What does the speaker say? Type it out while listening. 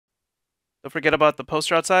Don't forget about the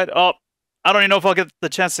poster outside. Oh, I don't even know if I'll get the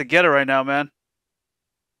chance to get it right now, man.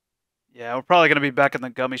 Yeah, we're probably going to be back in the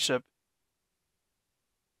gummy ship.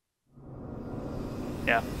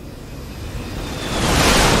 Yeah.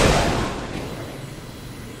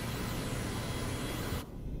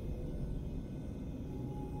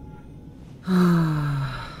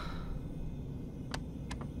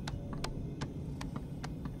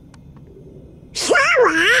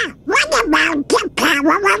 Sora, what about the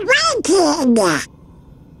power of waiting?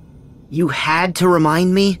 You had to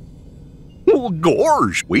remind me? Well,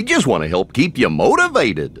 gosh, we just want to help keep you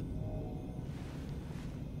motivated.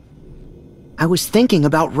 I was thinking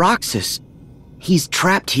about Roxas. He's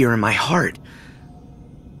trapped here in my heart.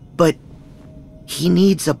 But he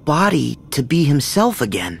needs a body to be himself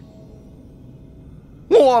again.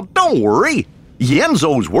 Well, don't worry.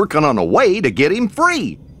 Yenzo's working on a way to get him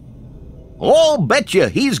free. I'll bet you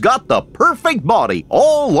he's got the perfect body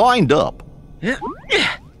all lined up.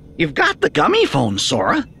 You've got the gummy phone,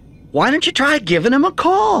 Sora. Why don't you try giving him a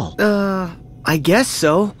call? I guess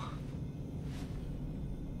so.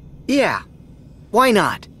 Yeah, why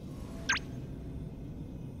not?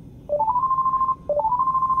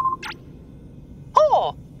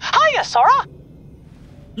 Oh, hiya, Sora.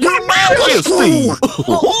 Your Majesty!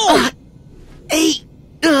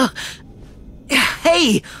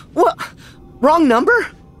 Hey, what? Wrong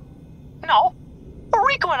number? No,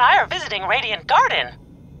 Rico and I are visiting Radiant Garden.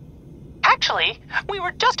 Actually, we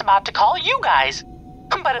were just about to call you guys,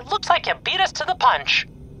 but it looks like you beat us to the punch.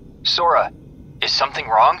 Sora, is something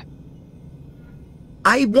wrong?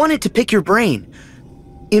 I wanted to pick your brain.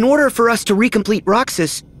 In order for us to recomplete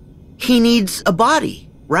Roxas, he needs a body,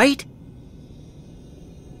 right?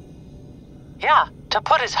 Yeah, to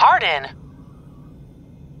put his heart in.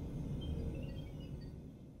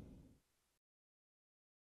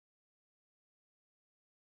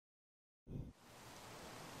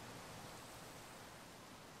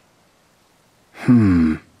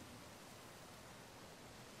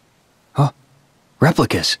 Huh?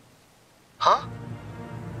 Replicas. Huh?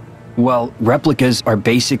 Well, replicas are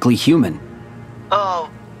basically human. Oh,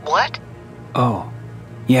 what? Oh,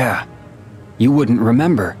 yeah. You wouldn't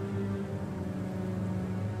remember.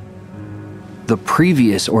 The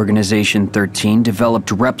previous Organization 13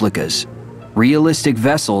 developed replicas, realistic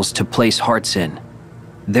vessels to place hearts in.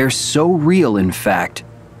 They're so real, in fact,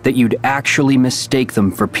 that you'd actually mistake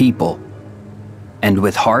them for people. And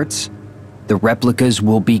with hearts, the replicas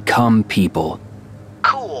will become people.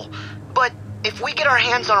 Cool. But if we get our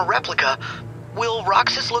hands on a replica, will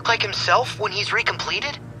Roxas look like himself when he's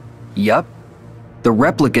recompleted? Yup. The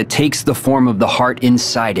replica takes the form of the heart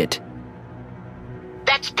inside it.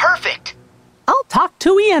 That's perfect! I'll talk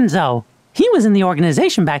to Enzo. He was in the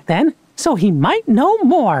organization back then, so he might know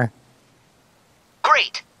more.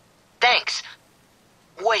 Great. Thanks.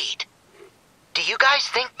 Wait. Do you guys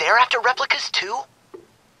think they're after replicas too?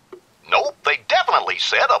 Nope, they definitely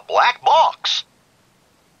said a black box.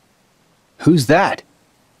 Who's that?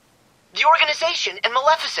 The organization and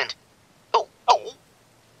Maleficent. Oh.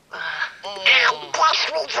 I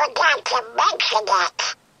guess we forgot to mention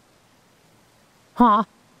it. Huh,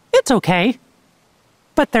 it's okay.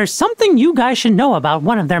 But there's something you guys should know about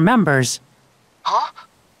one of their members. Huh?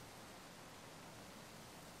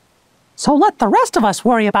 So let the rest of us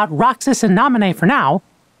worry about Roxas and Naminé for now.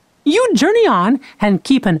 You journey on and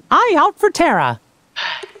keep an eye out for Terra.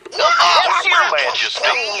 Yes, Your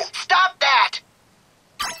Majesty. Stop that!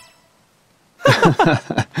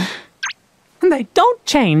 They don't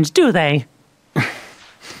change, do they?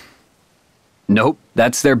 Nope,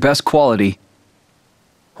 that's their best quality.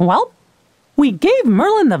 Well, we gave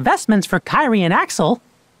Merlin the vestments for Kyrie and Axel.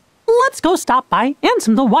 Let's go stop by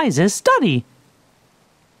Ansem the Wise's study.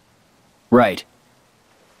 Right.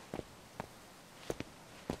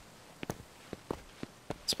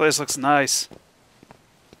 This place looks nice.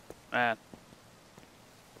 Man.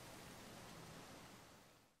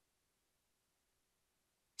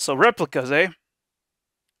 So replicas, eh?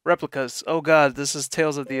 Replicas. Oh god, this is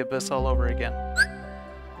Tales of the Abyss all over again.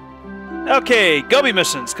 Okay, gummy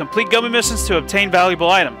missions. Complete gummy missions to obtain valuable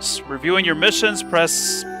items. Reviewing your missions,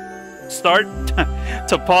 press start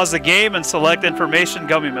to pause the game and select information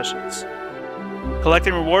gummy missions.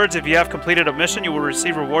 Collecting rewards. If you have completed a mission, you will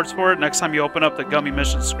receive rewards for it next time you open up the gummy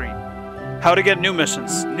mission screen. How to get new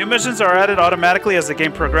missions. New missions are added automatically as the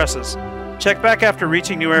game progresses. Check back after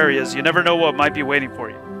reaching new areas. You never know what might be waiting for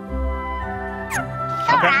you.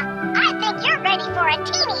 Sora, I think you're ready for a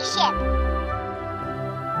teeny ship.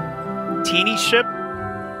 Teeny ship?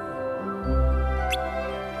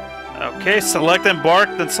 Okay, select embark,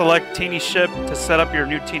 then select teeny ship to set up your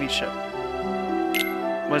new teeny ship.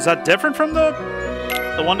 Was that different from the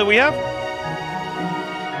one that we have?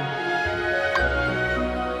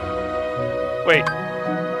 Wait.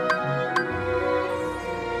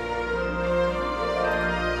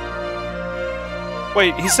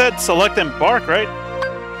 Wait, he said select embark, right?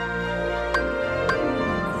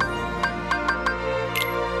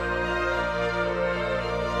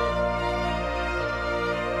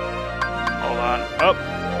 Hold on. Oh.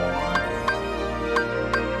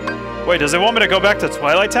 Wait, does it want me to go back to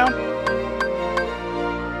Twilight Town?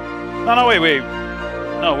 No, wait.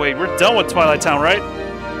 No, wait, we're done with Twilight Town, right?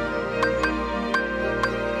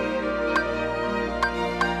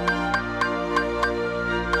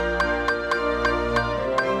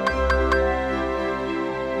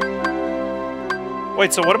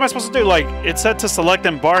 Wait, so what am I supposed to do? Like, it said to select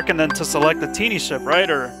embark and then to select the teeny ship, right?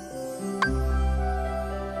 Or...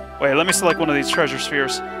 Wait, let me select one of these treasure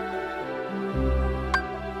spheres.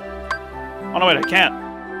 Oh, no, wait, I can't.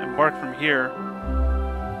 Embark from here.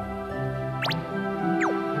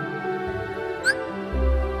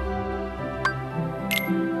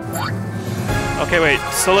 Okay, wait,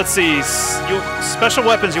 so let's see. Special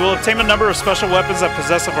weapons. You will obtain a number of special weapons that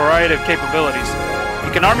possess a variety of capabilities.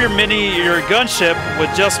 You can arm your gunship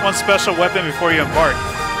with just one special weapon before you embark.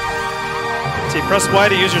 So you press Y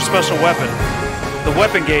to use your special weapon. The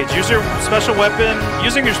weapon gauge. Using your special weapon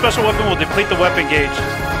will deplete the weapon gauge.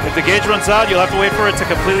 If the gauge runs out, you'll have to wait for it to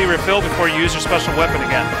completely refill before you use your special weapon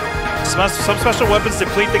again. Some special weapons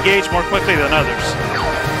deplete the gauge more quickly than others.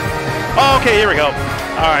 Oh, okay, here we go.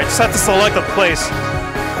 Alright, just have to select a place.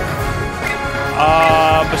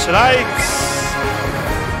 But should I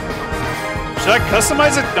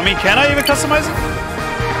customize it? I mean, can I even customize it?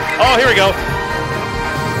 Oh, here we go.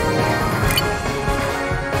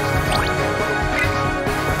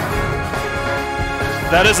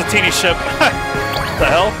 That is a teeny ship. The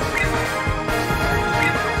hell?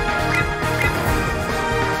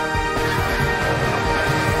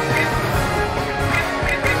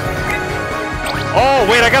 Oh,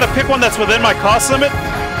 wait, I gotta pick one that's within my cost limit?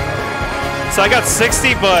 So I got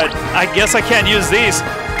 60, but I guess I can't use these.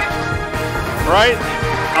 Right?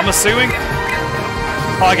 I'm assuming?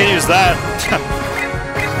 Oh, I can use that.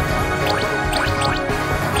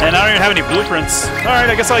 And I don't even have any blueprints. Alright,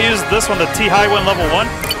 I guess I'll use this one, the T-High one, level 1.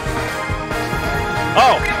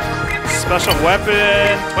 Oh! Special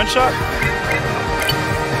weapon, twin shot?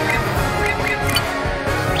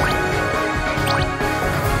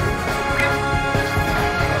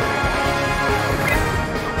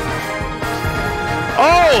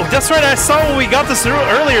 Oh, that's right, I saw when we got this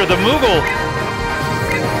earlier, the Moogle.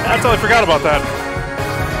 I totally forgot about that.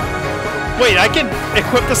 Wait, I can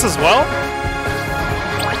equip this as well?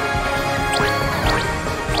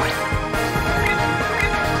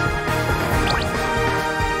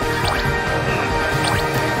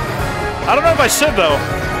 I don't know if I should, though.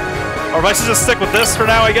 Or if I should just stick with this for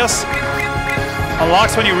now, I guess.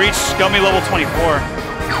 Unlocks when you reach Gummy level 24.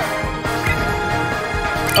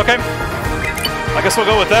 Okay. I guess we'll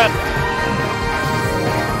go with that.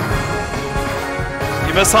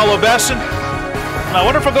 You miss Hollow Bastion? I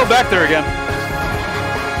wonder if I'll go back there again.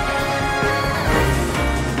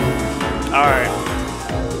 Alright.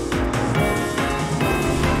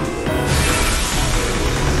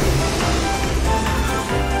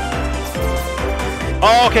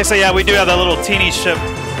 Oh, okay, so yeah, we do have that little teeny ship,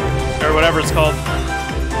 or whatever it's called.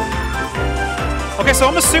 Okay, so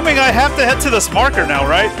I'm assuming I have to head to this marker now,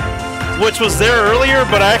 right? Which was there earlier,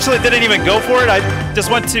 but I actually didn't even go for it. I just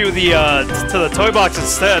went to the toy box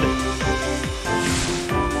instead.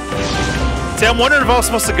 See, I'm wondering if I was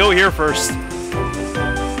supposed to go here first.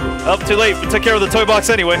 Oh, too late. We took care of the toy box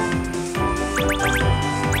anyway.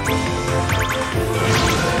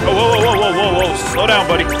 Oh, whoa. Slow down,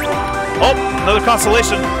 buddy. Oh, another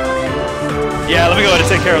constellation. Yeah, let me go ahead and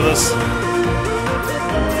take care of this.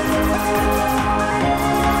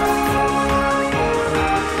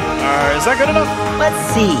 Alright, is that good enough? Let's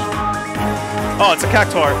see. Oh, it's a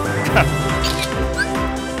cactuar.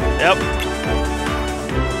 Yep.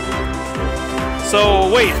 So,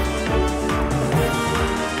 wait.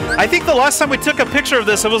 I think the last time we took a picture of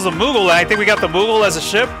this, it was a Moogle. I think we got the Moogle as a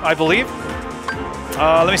ship, I believe.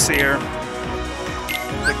 Let me see here.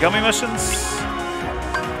 The Gummy missions.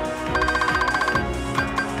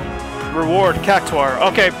 Reward, cactuar.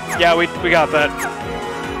 Okay, yeah, we got that.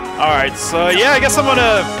 Alright, so yeah, I guess I'll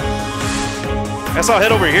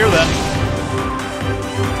head over here then.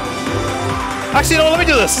 Actually, no, let me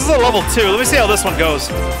do this. This is a level 2. Let me see how this one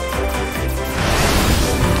goes.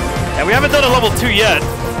 And we haven't done a level 2 yet.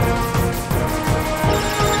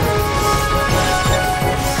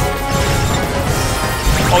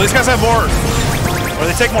 Oh, these guys have more. Or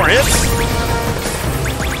they take more hits?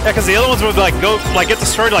 Yeah, because the other ones would like go like get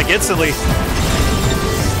destroyed like instantly.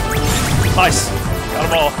 Nice. Got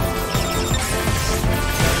them all.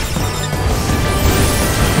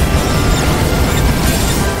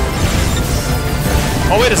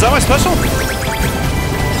 Oh wait, is that my special?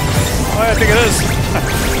 Oh, yeah, I think it is.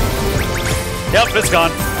 Yep, it's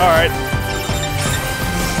gone. Alright.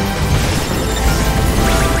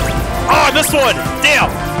 Oh, I missed one!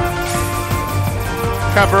 Damn!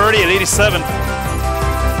 Crap, we're already at 87.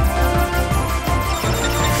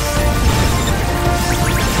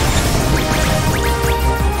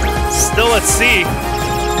 Still at sea.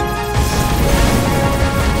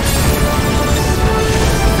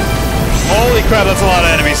 Holy crap, that's a lot of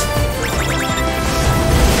enemies.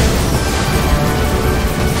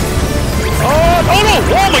 Oh no!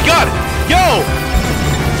 Oh my god! Yo!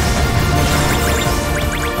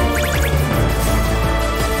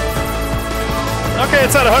 Okay,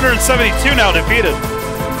 it's at 172 now, defeated.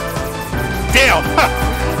 Damn!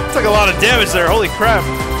 Took a lot of damage there, holy crap.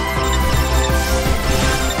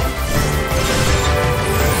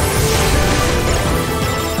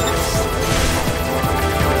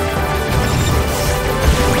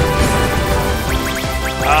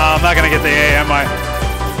 I'm not gonna get the A, am I?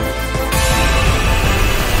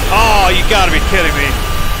 Oh, you gotta be kidding me.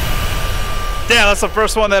 Damn, that's the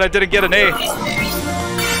first one that I didn't get an A.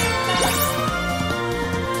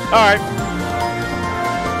 Alright.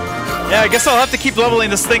 Yeah, I guess I'll have to keep leveling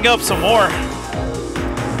this thing up some more.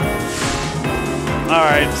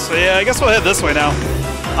 Alright, so yeah, I guess we'll head this way now.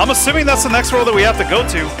 I'm assuming that's the next world that we have to go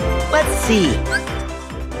to. Let's see.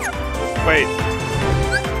 Wait.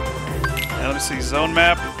 Yeah, let me see, zone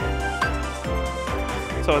map.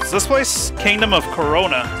 So it's this place? Kingdom of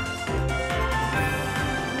Corona.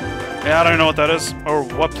 Yeah, I don't know what that is. Or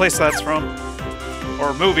what place that's from.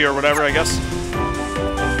 Or movie or whatever, I guess.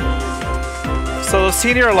 So those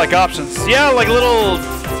teeny are like options. Yeah, like little...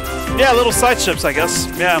 Yeah, little side ships, I guess.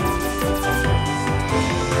 Yeah.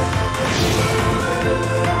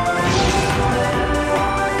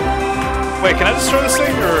 Wait, can I destroy this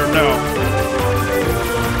thing or no?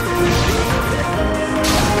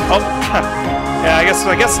 Oh, yeah, I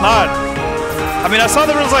guess not. I mean, I saw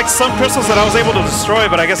there was like some crystals that I was able to destroy,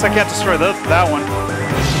 but I guess I can't destroy that one.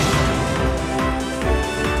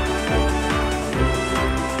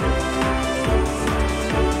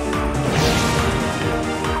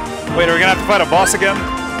 Wait, are we gonna have to fight a boss again?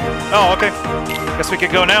 Oh, okay. Guess we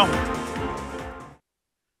could go now.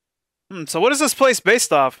 So what is this place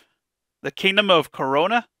based off? The Kingdom of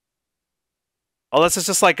Corona? Oh, this is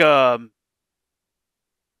just like a...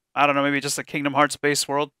 I don't know, maybe just a Kingdom Hearts based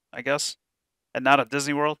world, I guess. And not a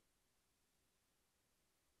Disney World.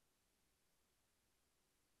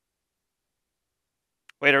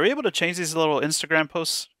 Wait, are we able to change these little Instagram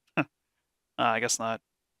posts? I guess not.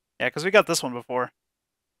 Yeah, because we got this one before.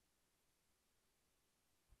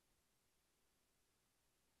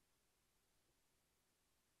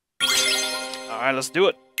 Alright, let's do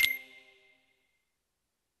it.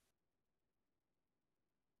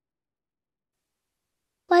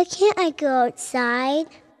 Why can't I go outside?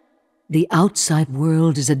 The outside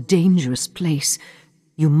world is a dangerous place.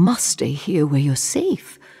 You must stay here where you're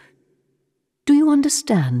safe. Do you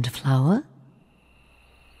understand, Flower?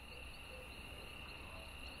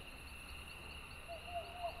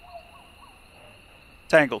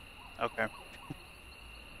 Tangled. Okay.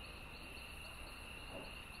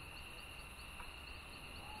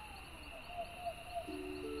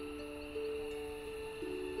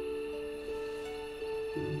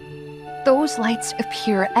 Those lights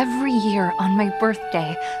appear every year on my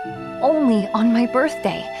birthday. Only on my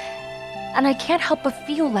birthday. And I can't help but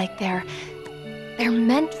feel like they're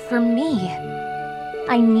meant for me.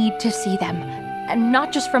 I need to see them. And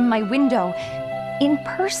not just from my window. In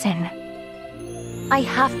person. I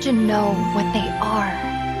have to know what they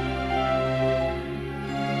are.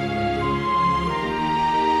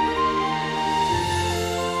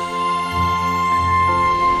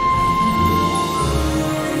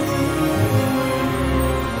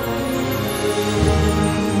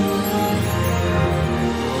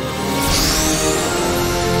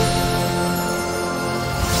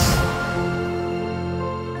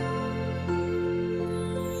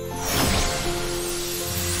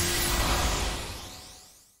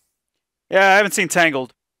 Yeah, I haven't seen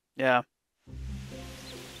Tangled. Yeah.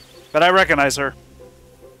 But I recognize her.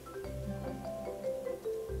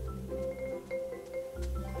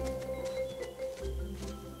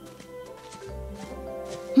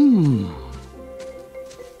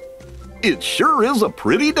 It sure is a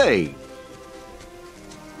pretty day.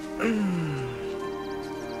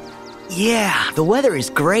 Yeah, the weather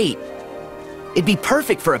is great. It'd be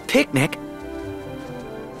perfect for a picnic.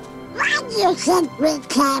 Why do you think we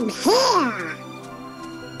came here?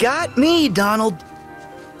 Got me, Donald.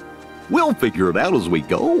 We'll figure it out as we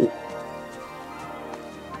go.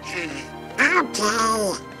 Okay.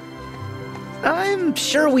 I'm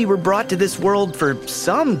sure we were brought to this world for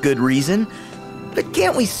some good reason, but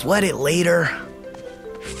can't we sweat it later?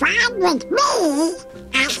 Fine with me,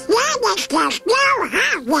 as long as there's no harm.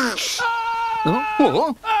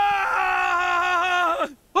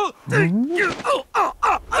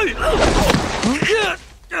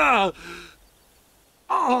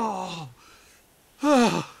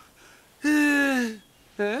 Huh?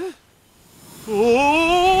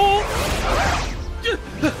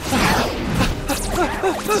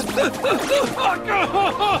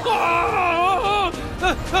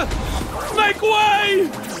 Make way!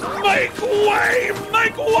 Make way!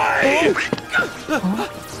 Make way!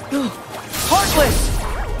 Heartless!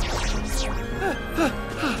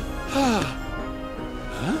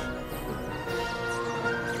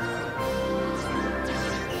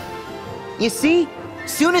 You see,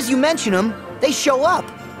 soon as you mention them, they show up.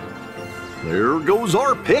 There goes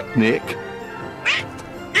our picnic. I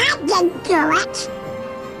didn't do it.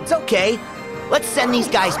 It's okay. Let's send these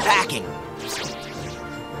guys packing.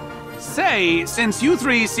 Say, since you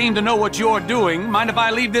three seem to know what you're doing, mind if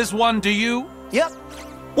I leave this one to you? Yep.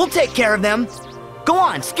 We'll take care of them. Go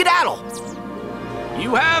on, skedaddle.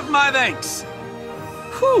 You have my thanks.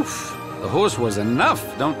 Whew. The horse was enough.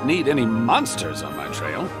 Don't need any monsters on my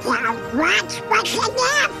trail. Now what was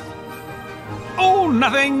enough? Oh,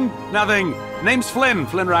 nothing. Nothing. Name's Flynn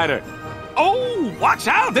Rider. Oh, watch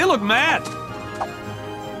out. They look mad.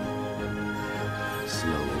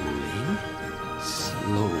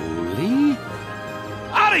 Slowly.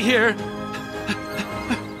 Out of here.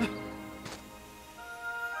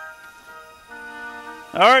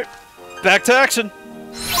 All right, back to action.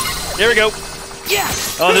 Here we go. Yeah.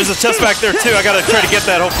 Oh, there's a chest back there too. I gotta try to get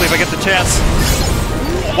that. Hopefully, if I get the chance.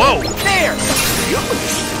 Whoa! There.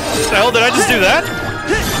 What the hell did I just do that?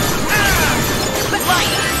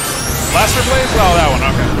 Blaster blades? Oh, that one.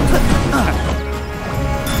 Okay.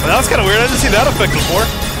 Well, that was kind of weird. I didn't see that effect before.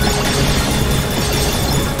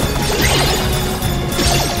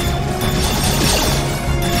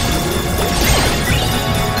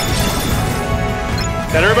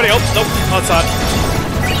 Got everybody? Oh, nope. No, it's not.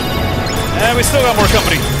 And we still got more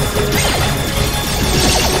company.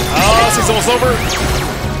 Oh, this thing's almost over.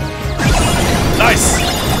 Nice.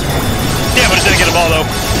 Damn, but it didn't get them all, though.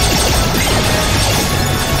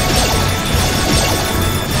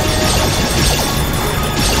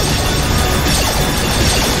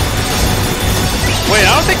 Wait,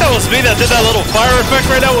 I don't think that was me that did that little fire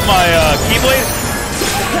effect right now with my Keyblade.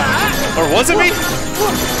 Or was it me?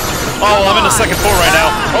 Oh, well, I'm in the second floor right now.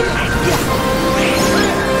 Oh.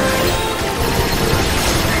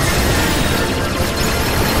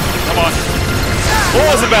 Come on. What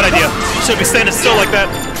was a bad idea? Should be standing still like that.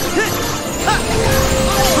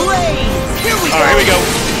 Alright, here we go.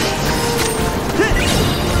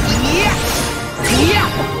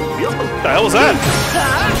 What the hell was that?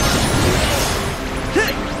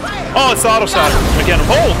 Oh, it's the auto shot again.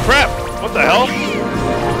 Oh, crap. What the hell?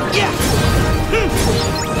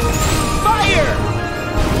 Fire!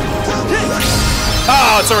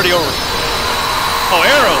 Oh, it's already over. Oh,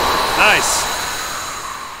 arrow. Nice.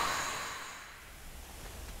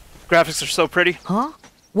 Graphics are so pretty. Huh?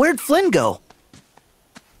 Where'd Flynn go?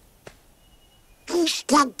 He's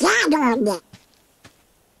skedaddled.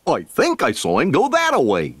 I think I saw him go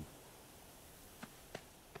that-a-way.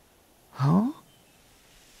 Huh?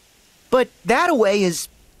 But that-a-way is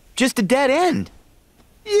just a dead end.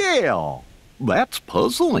 Yeah, that's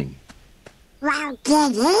puzzling. Well,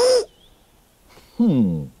 did he?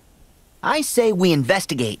 I say we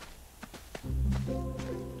investigate.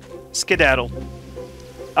 Skedaddle.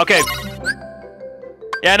 Okay.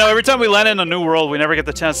 Yeah, no, every time we land in a new world, we never get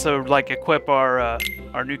the chance to, like, equip our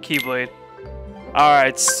new Keyblade.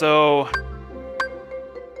 Alright, so...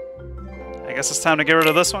 I guess it's time to get rid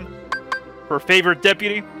of this one. For favorite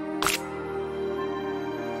deputy.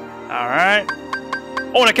 Alright.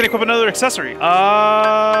 Oh, and I can equip another accessory.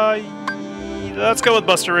 Let's go with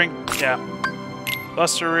Buster Ring. Yeah.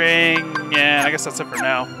 Buster Ring, and I guess that's it for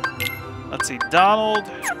now. Let's see, Donald,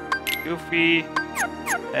 Goofy,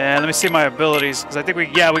 and let me see my abilities, because I think we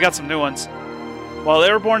got some new ones. While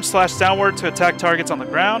airborne, slash downward to attack targets on the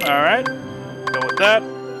ground. Alright. Go with that.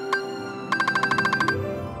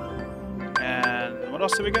 And what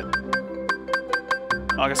else did we get?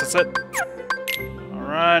 Oh, I guess that's it.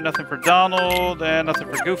 Alright, nothing for Donald, and nothing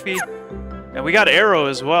for Goofy. And we got Arrow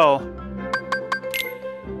as well.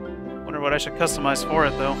 Wonder what I should customize for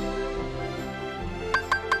it, though.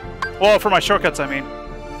 Well, for my shortcuts, I mean.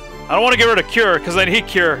 I don't want to get rid of Cure, because I need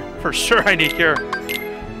Cure. For sure I need Cure.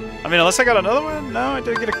 I mean, unless I got another one? No, I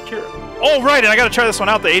did get a Cure. Oh, right, and I gotta try this one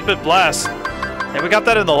out, the 8-bit Blast. Yeah, we got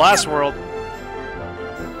that in the last world.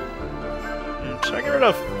 Should I get rid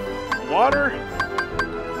of water?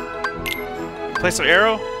 Place an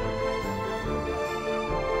arrow?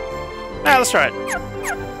 Nah, let's try it.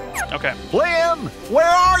 Okay. Flynn, where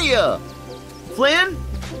are you? Flynn?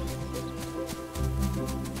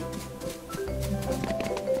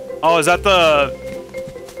 Oh, is that the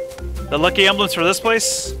lucky emblems for this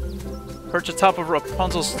place? Perch atop of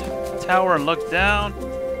Rapunzel's tower and look down.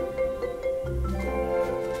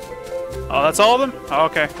 Oh, that's all of them? Oh,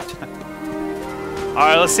 okay.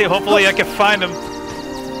 Alright, let's see. Hopefully I can find them.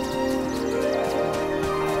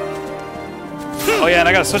 Oh yeah, and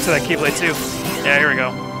I gotta switch to that Keyblade too. Yeah, here we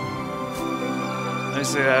go. Let me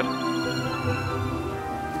see that.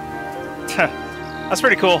 That's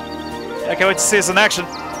pretty cool. I can't wait to see this in action.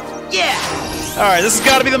 Yeah! Alright, this has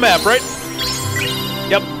got to be the map, right?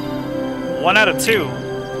 Yep. 1 out of 2.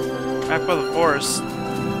 Back by the forest.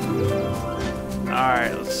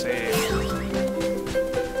 Alright, let's see.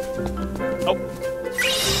 Oh.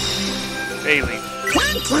 Bailey.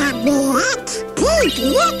 That's a bit. Keep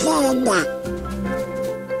looking.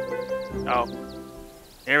 Oh.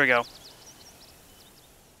 Here we go.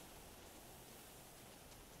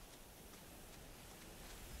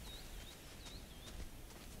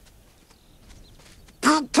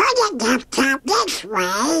 I couldn't have come this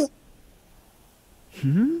way.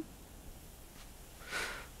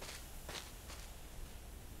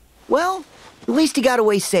 Well, at least he got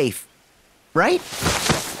away safe. Right?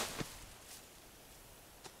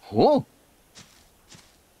 Huh?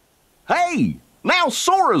 Hey, now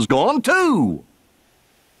Sora's gone too.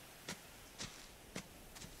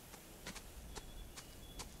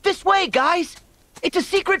 This way, guys! It's a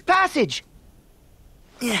secret passage!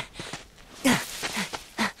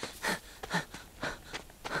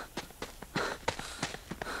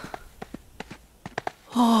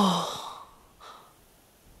 Oh.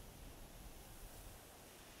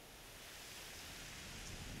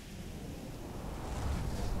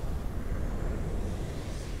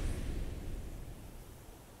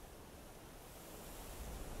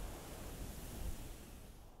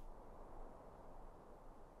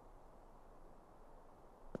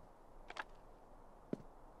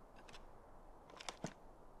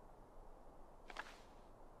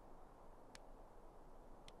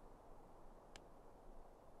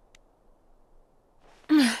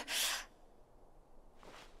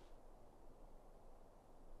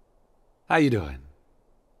 How you doing?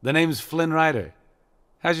 The name's Flynn Rider.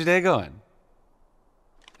 How's your day going?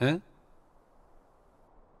 Huh?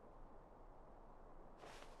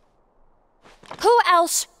 Who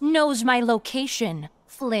else knows my location,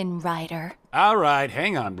 Flynn Rider? All right,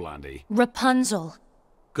 hang on, Blondie. Rapunzel.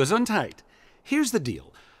 Gesundheit. Here's the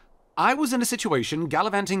deal. I was in a situation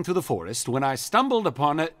gallivanting through the forest when I stumbled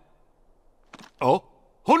upon a... Oh?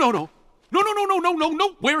 Oh, no, no. No, no, no, no, no, no,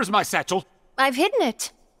 no. Where is my satchel? I've hidden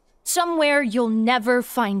it. Somewhere you'll never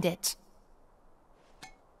find it.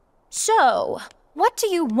 So, what do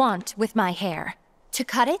you want with my hair? To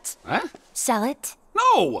cut it? Huh? Sell it?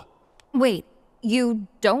 No! Wait, you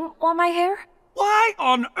don't want my hair? Why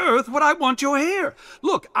on earth would I want your hair?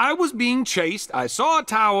 Look, I was being chased, I saw a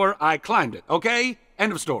tower, I climbed it, okay?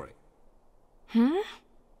 End of story.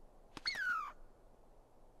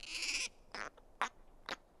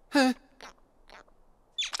 Huh?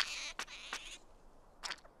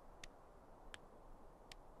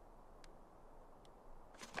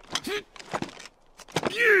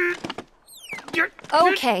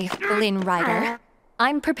 Okay, Flynn Rider.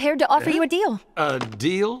 I'm prepared to offer you a deal. A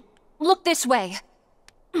deal? Look this way.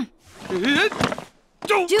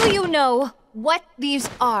 Don't... Do you know what these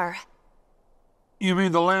are? You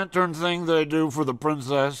mean the lantern thing they do for the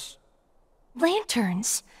princess?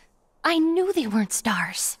 Lanterns? I knew they weren't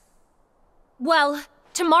stars. Well,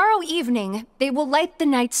 tomorrow evening, they will light the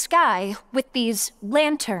night sky with these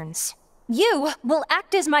lanterns. You will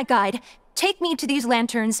act as my guide, take me to these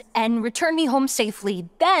lanterns, and return me home safely.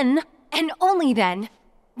 Then, and only then,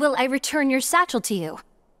 will I return your satchel to you.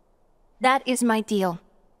 That is my deal.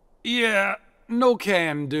 Yeah, no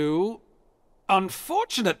can do.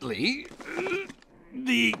 Unfortunately,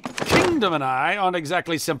 the kingdom and I aren't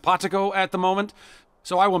exactly simpatico at the moment,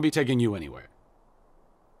 so I won't be taking you anywhere.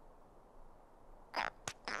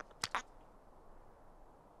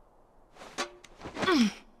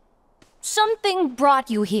 Something brought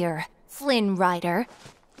you here, Flynn Rider.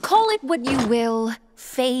 Call it what you will,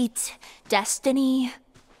 fate, destiny.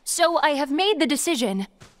 So I have made the decision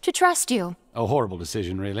to trust you. A horrible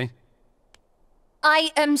decision, really.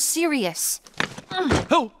 I am serious.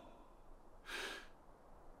 Oh!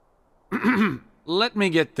 Let me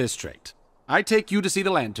get this straight. I take you to see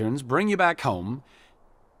the lanterns, bring you back home,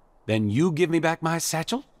 then you give me back my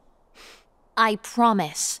satchel? I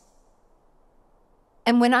promise.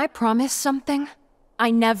 And when I promise something,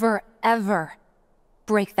 I never, ever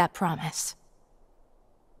break that promise.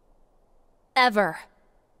 Ever.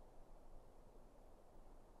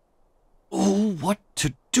 Oh, what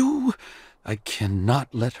to do? I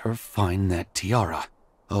cannot let her find that tiara.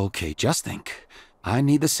 Okay, just think. I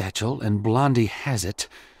need the satchel, and Blondie has it.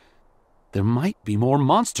 There might be more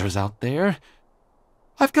monsters out there.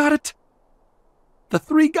 I've got it! The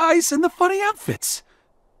 3 guys in the funny outfits.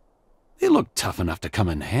 They look tough enough to come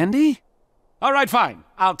in handy. All right, fine.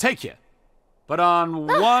 I'll take you. But on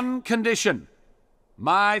one condition.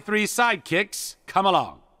 My 3 sidekicks come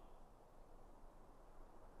along.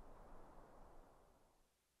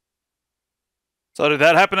 So did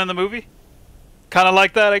that happen in the movie? Kind of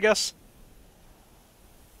like that, I guess?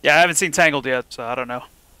 Yeah, I haven't seen Tangled yet, so I don't know.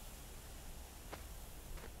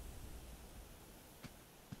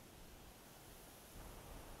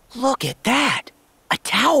 Look at that! A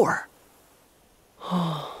tower!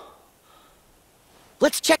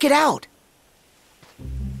 Let's check it out!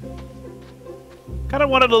 Kind of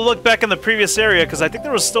wanted to look back in the previous area, because I think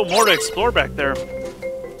there was still more to explore back there.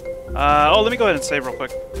 Oh, let me go ahead and save real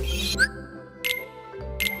quick.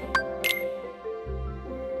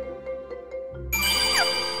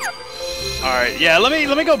 Alright, yeah, let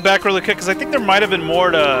me go back really quick, because I think there might have been more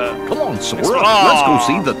to... Come on, Sora, let's go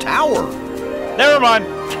see the tower. Never mind.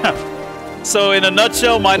 So, in a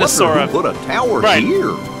nutshell, minus Sora. Who put a tower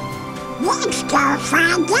here? Let's go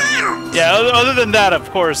find out. Yeah, other than that, of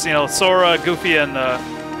course, you know, Sora, Goofy, and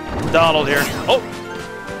Donald here. Oh!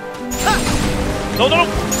 No, no!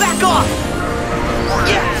 Back off!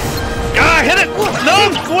 Yeah! Ah, hit it! No!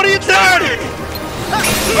 What are you doing?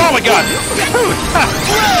 Oh my god!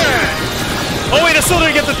 Oh wait, I still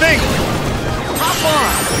didn't get the thing! Hop on!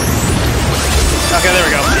 Okay, there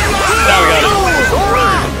we go. Now we got it.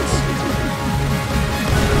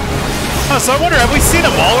 Oh, so I wonder, have we seen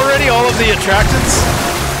them all already? All of the attractions?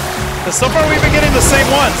 Because so far we've been getting the same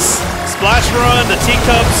ones. Splash Run, the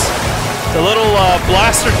teacups, the little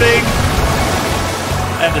blaster thing,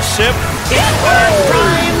 and the ship. Yeah,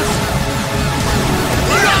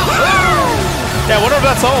 I wonder if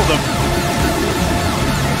that's all of them.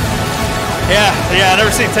 Yeah, I've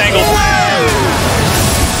never seen Tangled.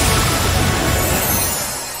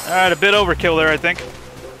 Alright, a bit overkill there, I think.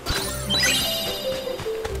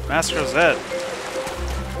 Master of Zed.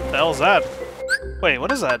 What the hell is that? Wait,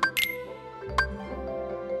 what is that?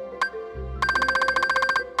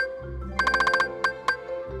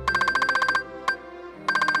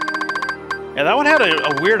 Yeah, that one had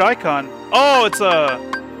a weird icon. Oh, it's a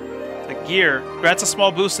gear. Grants a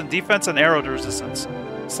small boost in defense and arrow resistance.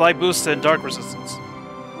 Slight boost in dark resistance.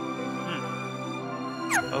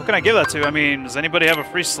 Who can I give that to? I mean, does anybody have a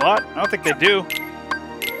free slot? I don't think they do.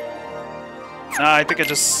 Nah, I think it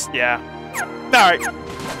just... yeah. Alright.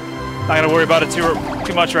 Not gonna worry about it too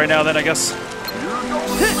much right now then, I guess.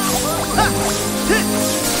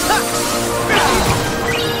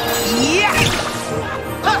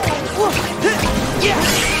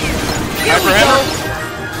 Hyper Hammer.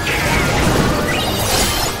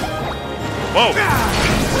 Whoa.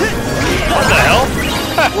 What the hell?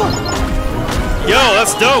 Yo,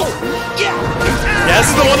 that's dope. Yeah, this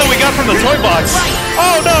is the one that we got from the toy box.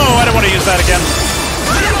 Oh no, I don't want to use that again.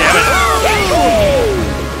 Damn it.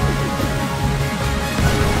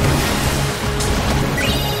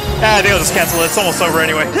 I think I'll just cancel it. It's almost over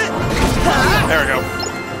anyway. There we go.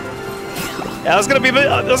 Yeah, that's gonna be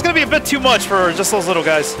a bit too much for just those little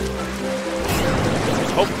guys.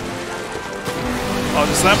 Oh,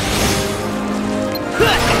 just them.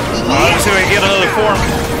 Oh, let's see if we can get another form.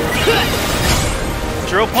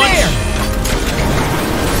 Drill punch.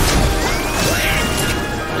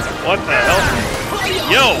 What the hell?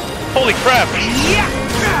 Yo! Holy crap!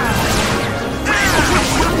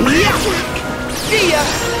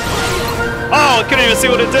 Oh, I couldn't even see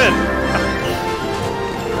what it did.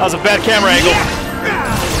 That was a bad camera angle.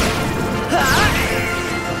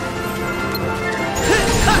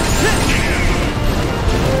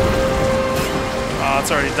 Oh,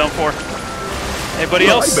 it's already done for. Anybody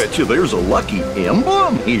else? I bet you there's a lucky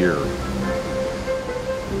emblem here.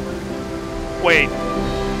 Wait.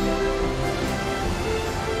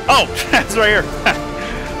 Oh, it's right here.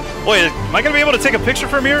 Wait, am I gonna be able to take a picture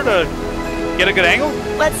from here to get a good angle?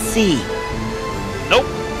 Let's see. Nope.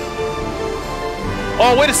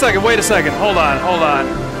 Oh, wait a second, hold on.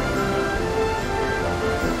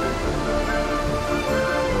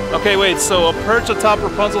 Okay, wait, so I'll perch atop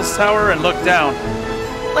Rapunzel's tower and look down.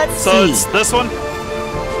 Let's So see. it's this one?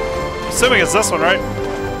 Assuming it's this one, right?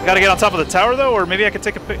 Gotta get on top of the tower, though, or maybe I could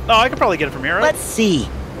take a pic. Oh, I could probably get it from here, right? Let's see.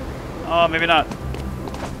 Oh, maybe not.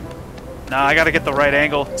 Nah, I gotta get the right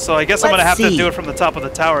angle. So I guess I'm gonna have to do it from the top of the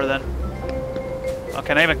tower, then. Oh,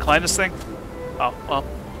 can I even climb this thing? Oh, well.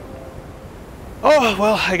 Oh,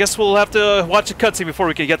 well, I guess we'll have to watch a cutscene before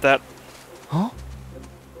we can get that. Huh?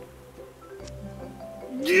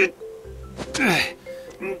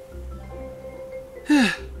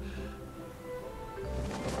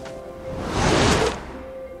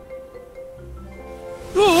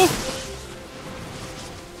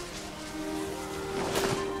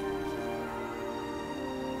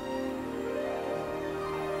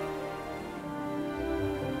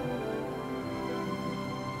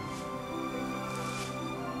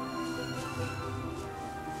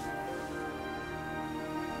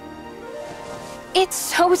 It's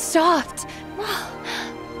so soft.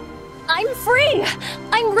 I'm free.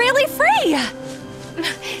 I'm really free.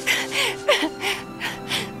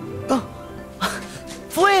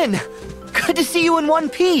 Flynn! Good to see you in one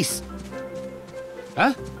piece.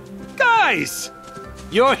 Huh? Guys!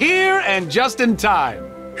 You're here and just in time.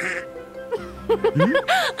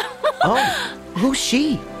 Oh, who's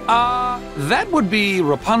she? That would be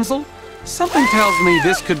Rapunzel. Something tells me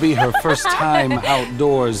this could be her first time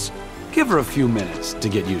outdoors. Give her a few minutes to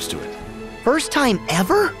get used to it. First time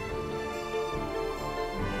ever?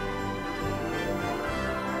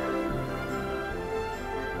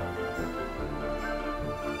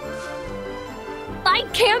 I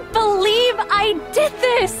can't believe I did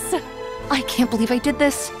this. I can't believe I did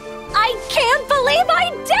this. I can't believe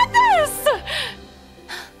I did this.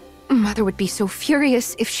 Mother would be so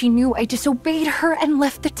furious if she knew I disobeyed her and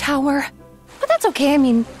left the tower. But that's okay. I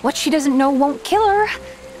mean, what she doesn't know won't kill her.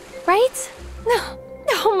 Right? No.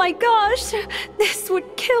 Oh my gosh. This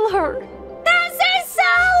would kill her. This is so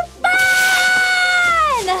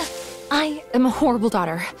fun! I am a horrible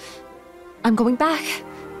daughter. I'm going back.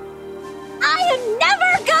 I am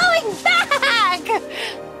never going back!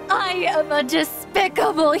 I am a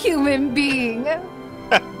despicable human being. No.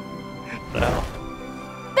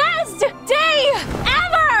 Best day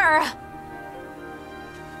ever!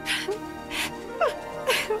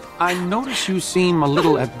 I notice you seem a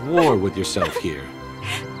little at war with yourself here.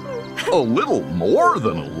 A little more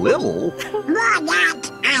than a little. More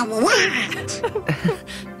not a lot.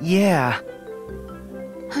 Yeah.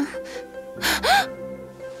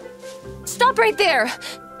 Stop right there!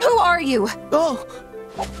 Who are you? Oh,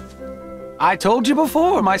 I told you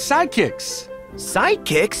before, my sidekicks.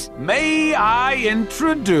 sidekicks? May I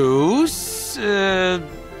introduce... My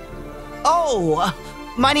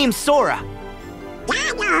name's Sora.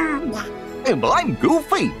 Tangled. And I'm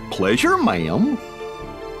Goofy. Pleasure, ma'am.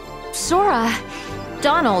 Sora,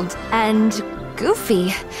 Donald, and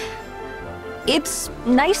Goofy. It's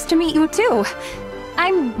nice to meet you too.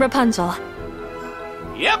 I'm Rapunzel.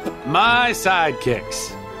 Yep, my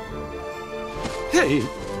sidekicks. Hey,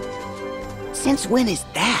 Since when is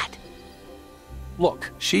that?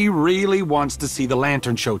 look, she really wants to see the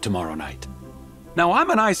lantern show tomorrow night. Now,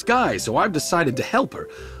 I'm a nice guy, so I've decided to help her.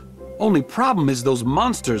 Only problem is those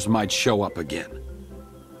monsters might show up again.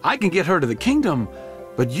 I can get her to the kingdom,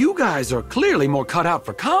 but you guys are clearly more cut out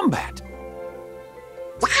for combat.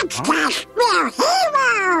 That's because we're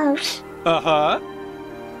heroes. Uh-huh.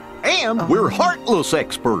 And we're heartless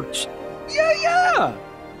experts. Yeah.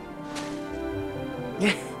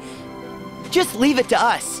 Just leave it to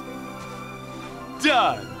us.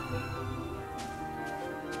 Done.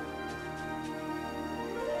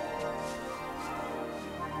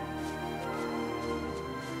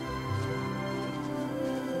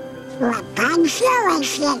 Rapunzel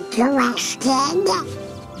is interested.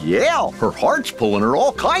 Yeah, her heart's pulling her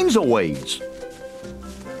all kinds of ways.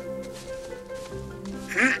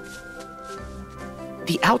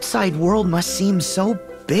 The outside world must seem so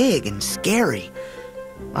big and scary.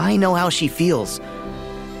 I know how she feels.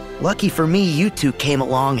 Lucky for me, you two came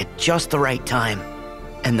along at just the right time.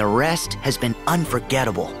 And the rest has been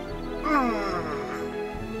unforgettable.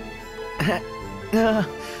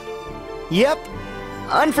 Yep,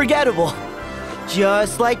 unforgettable.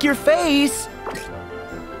 Just like your face.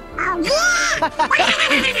 Oh, yeah.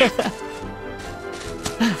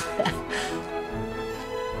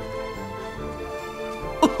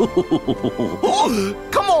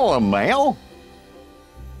 Come on now.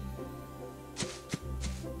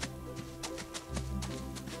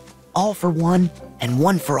 All for one and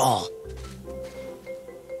one for all.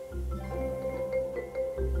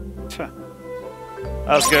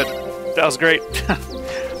 That was good. That was great.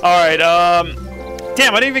 Alright,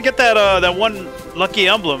 damn, I didn't even get that that one lucky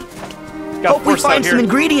emblem. Got Hope we find some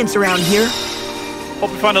ingredients around here.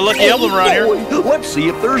 Hope we find a lucky emblem around here. Let's see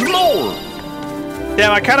if there's more.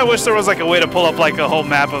 Damn, I kind of wish there was like a way to pull up like a whole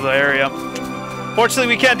map of the area. Fortunately,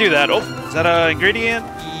 we can't do that. Oh, is that an ingredient?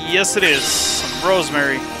 Yes, it is. Some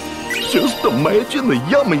rosemary. Just imagine the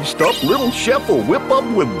yummy stuff little chef will whip up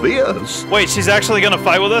with this. Wait, she's actually gonna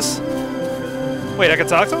fight with us? Wait, I can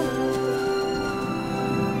talk to him?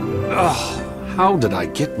 Oh, how did I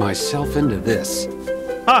get myself into this?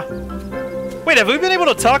 Huh. Wait, have we been able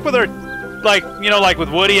to talk with her, like, you know, like with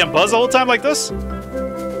Woody and Buzz the whole time like this?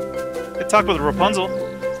 I talk with Rapunzel.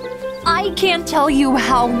 I can't tell you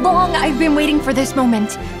how long I've been waiting for this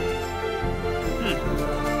moment.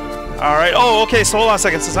 Alright, oh, okay, so hold on a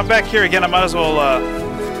second. Since I'm back here again, I might as well, well,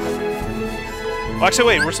 actually,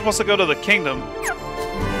 wait, we're supposed to go to the kingdom.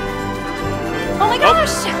 Oh my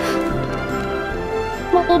gosh!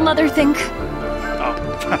 What will Mother think? Oh.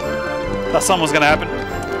 Thought something was gonna happen.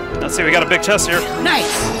 Let's see, we got a big chest here.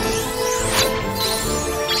 Nice!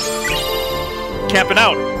 Camping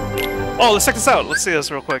out. Oh, let's check this out. Let's see this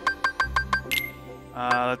real quick.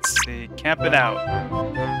 Let's see. Camping out.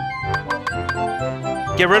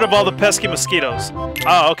 Get rid of all the pesky mosquitoes.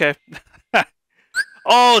 Oh, okay.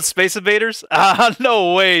 Oh, it's Space Invaders?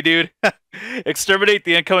 No way, dude. Exterminate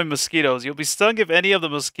the incoming mosquitoes. You'll be stung if any of the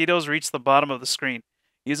mosquitoes reach the bottom of the screen.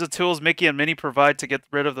 Use the tools Mickey and Minnie provide to get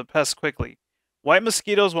rid of the pests quickly. White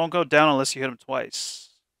mosquitoes won't go down unless you hit them twice.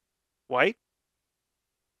 White?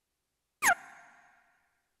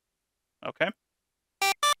 Okay.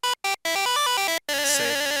 Let's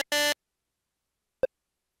see.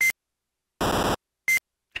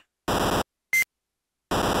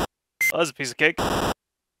 Oh, that's a piece of cake.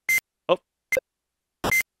 Oh.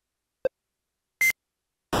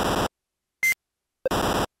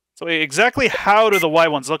 So wait, exactly how do the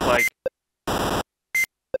white ones look like?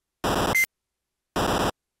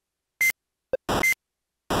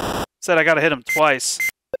 Said I gotta hit him twice.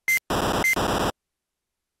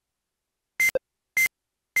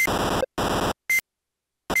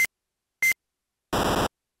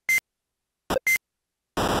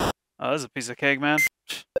 Oh, this is a piece of cake, man.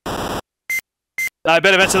 I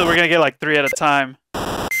bet eventually we're gonna get like 3 at a time.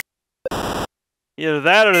 Either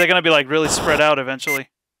that or they're gonna be like really spread out eventually.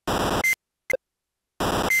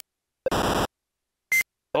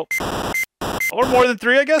 Oh. Or more than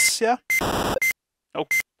 3, I guess, yeah. Oh,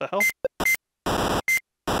 the hell?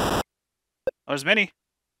 Oh, there's many.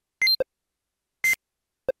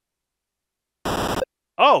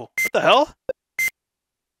 Oh, what the hell?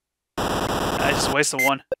 I just wasted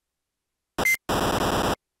one.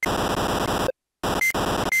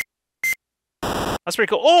 That's pretty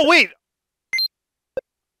cool. Oh, wait!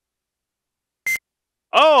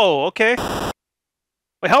 Oh, okay.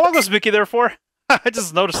 Wait, how long was Mickey there for? I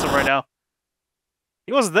just noticed him right now.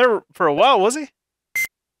 He wasn't there for a while, was he?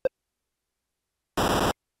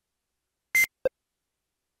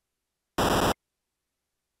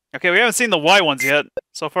 Okay, we haven't seen the white ones yet.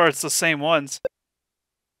 So far, it's the same ones.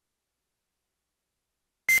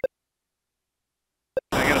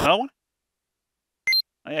 Can I get another one?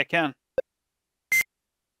 Oh, yeah, I can.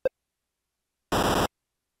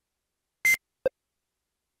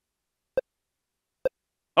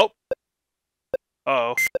 Oh.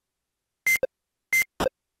 Uh-oh.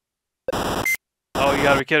 Oh, you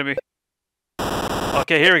gotta be kidding me.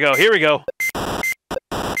 Okay, here we go. Here we go.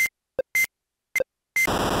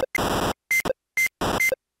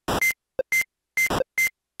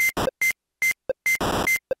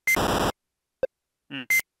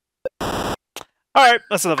 Alright,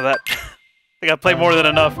 that's enough of that. I think I played more than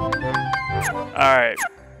enough. Alright.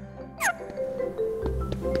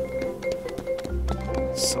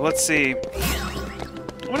 So let's see.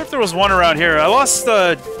 I wonder if there was one around here. I lost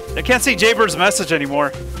I can't see Jaybird's message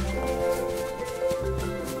anymore.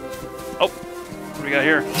 Oh. What do we got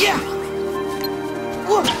here? Yeah!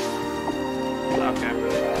 Okay.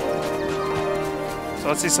 So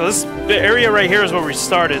let's see. So this area right here is where we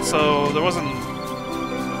started. So there wasn't...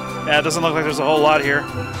 Yeah, it doesn't look like there's a whole lot here.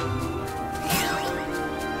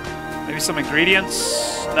 Maybe some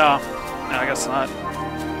ingredients? No. No, I guess not.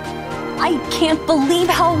 I can't believe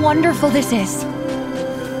how wonderful this is.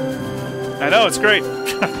 I know, it's great.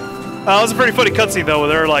 That was a pretty funny cutscene, though, where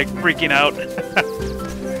they're, like, freaking out.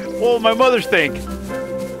 What will my mother think?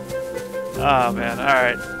 Oh, man.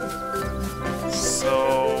 Alright.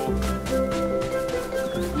 So...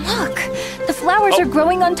 Look! The flowers are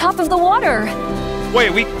growing on top of the water.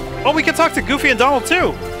 Wait, we can talk to Goofy and Donald,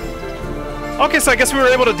 too. Okay, so I guess we were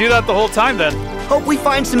able to do that the whole time, then. Hope we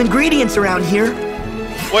find some ingredients around here.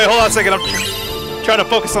 Wait, hold on a second. I'm trying to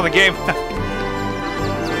focus on the game.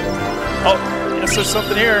 Oh, yes, there's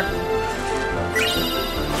something here.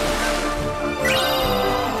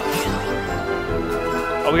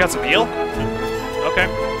 Oh, we got some eel? Okay.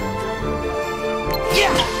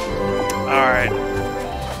 Yeah! Alright.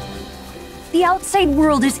 The outside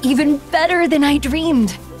world is even better than I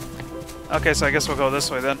dreamed. Okay, so I guess we'll go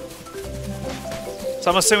this way then. So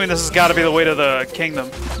I'm assuming this has got to be the way to the kingdom.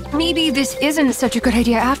 Maybe this isn't such a good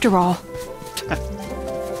idea after all.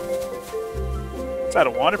 Is that a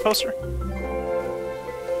wanted poster?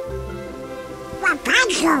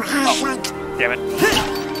 Rapunzel has it. Damn it.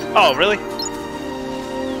 Oh, really?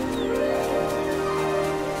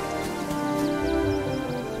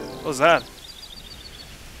 What was that?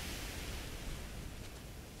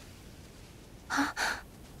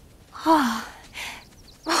 Oh.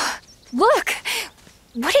 Look!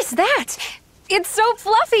 What is that? It's so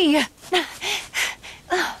fluffy!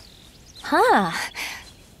 Huh.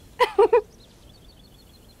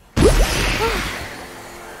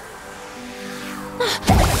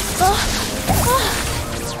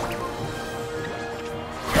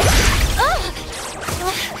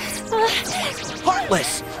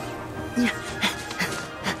 Heartless!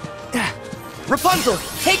 Rapunzel,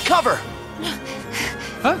 take cover!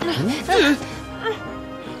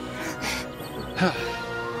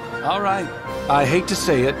 All right. I hate to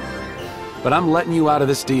say it, but I'm letting you out of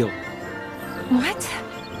this deal. What?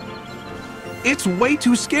 It's way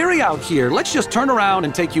too scary out here. Let's just turn around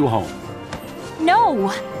and take you home.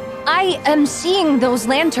 No! I am seeing those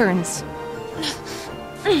lanterns.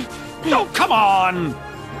 Oh, come on!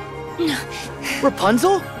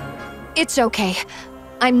 Rapunzel? It's okay.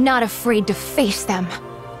 I'm not afraid to face them.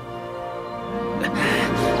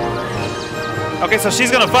 Okay, so she's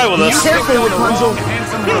gonna fight with us. Be careful, Rapunzel.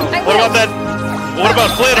 What about that? What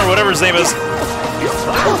about Flynn or whatever his name is?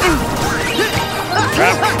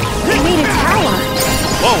 Crap. They made a tower.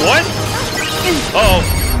 Whoa, what? Uh-oh.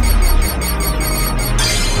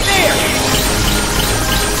 There!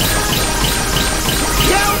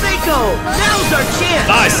 Down they go! Now's our chance!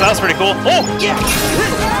 Nice, that was pretty cool. Oh! Yeah!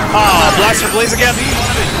 Ah, Blaster Blaze again.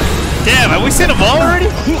 Damn, have we seen them all already?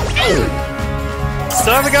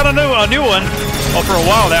 Still haven't got a new one. Oh, for a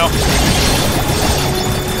while now.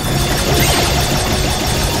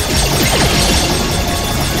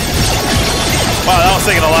 Wow, that was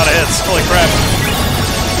taking a lot of hits. Holy crap.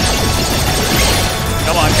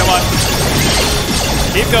 Come on, come on.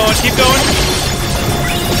 Keep going, keep going.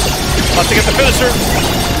 About to get the finisher.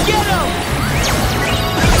 Get him!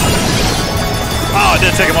 Oh, it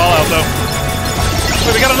did take them all out, though.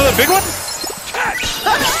 Wait, we got another big one?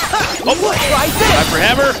 Oh, right there! Time for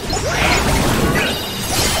hammer.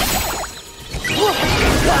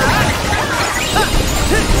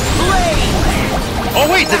 Oh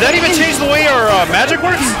wait, did that even change the way our magic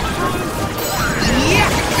works?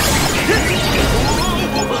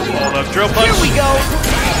 Hold up, drill punch. Here we go!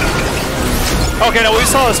 Okay, no, we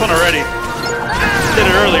saw this one already. Did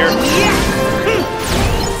it earlier.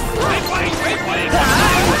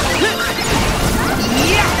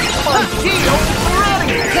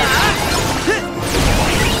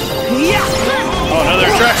 Oh, another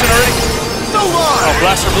attraction already? Oh,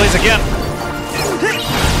 Blaster Blaze again.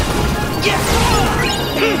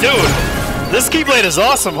 Dude, this Keyblade is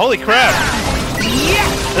awesome. Holy crap.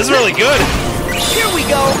 This is really good. Here we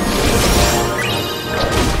go!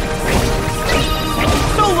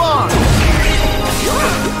 So long!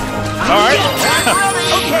 Alright.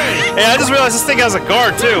 Okay! Hey, I just realized this thing has a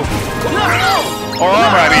guard, too. Or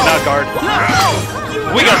armor, I mean, not guard.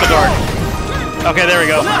 We got the guard. Okay, there we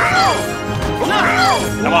go.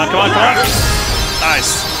 Come on, come on, come on.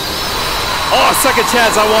 Nice. Oh, second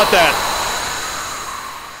chance, I want that.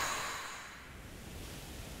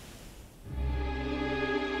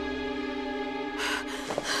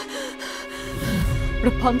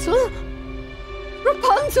 Rapunzel?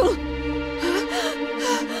 Rapunzel!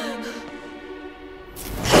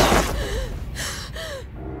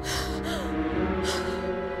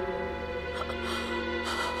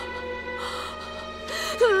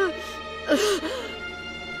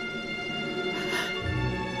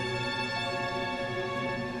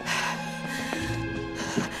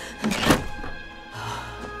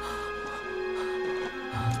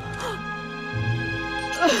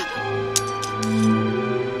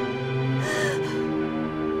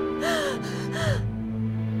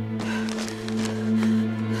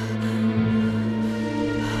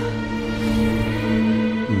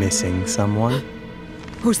 Missing someone?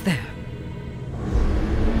 Who's there?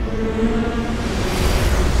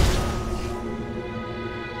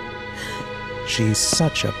 She's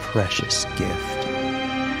such a precious gift.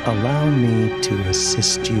 Allow me to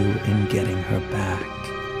assist you in getting her back.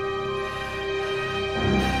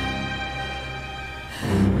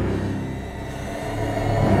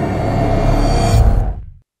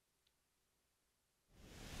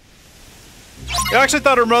 I actually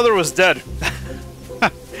thought her mother was dead.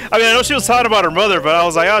 I mean, I know she was talking about her mother, but I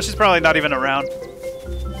was like, oh, she's probably not even around.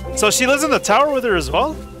 So she lives in the tower with her as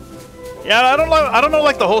well? Yeah, I don't know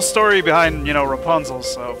like the whole story behind, you know, Rapunzel,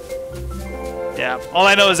 so yeah. All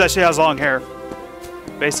I know is that she has long hair.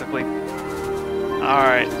 Basically.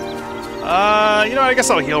 Alright. You know, I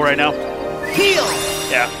guess I'll heal right now. Heal!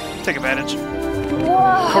 Yeah, take advantage.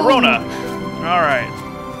 Whoa. Corona. Alright.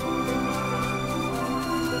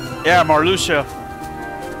 Yeah, Marluxia.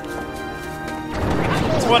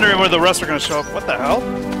 I was wondering where the rest are gonna show up. What the hell?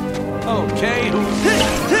 Okay.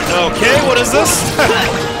 Okay, what is this?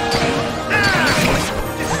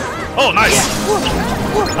 Oh, nice.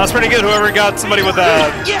 That's pretty good. Whoever got somebody with a,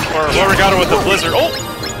 or whoever got her with the blizzard. Oh,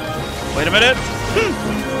 wait a minute.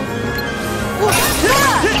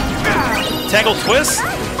 Tangled twist.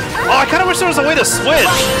 Oh, I kind of wish there was a way to switch.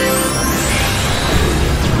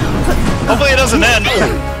 Hopefully it doesn't end,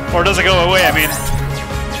 or doesn't go away. I mean,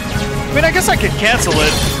 I guess I could cancel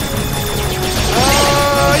it.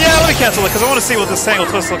 Yeah, let me cancel it because I want to see what this Tangled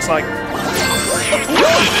twist looks like.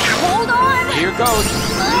 Hold on! Here goes.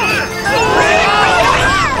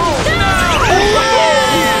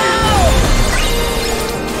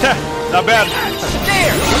 Not bad.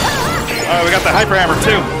 Alright, we got the Hyper Hammer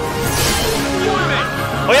too.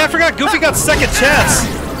 Oh yeah, I forgot Goofy got second chance.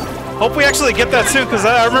 Hope we actually get that soon, because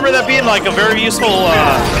I remember that being like a very useful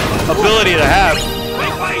ability to have.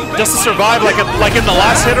 Just to survive, like in the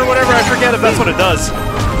last hit or whatever, I forget if that's what it does.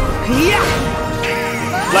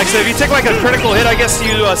 Like, so if you take like a critical hit, I guess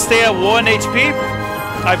you stay at 1 HP,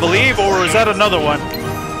 I believe, or is that another one?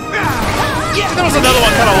 There was another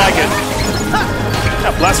one kind of like it.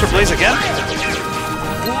 Yeah, Blaster Blaze again?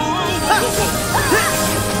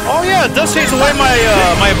 Oh yeah, it does change the way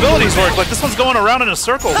my abilities work. Like this one's going around in a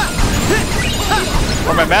circle.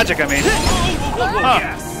 Or my magic, I mean.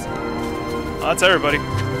 Huh. Oh, that's everybody.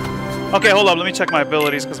 Okay, hold up. Let me check my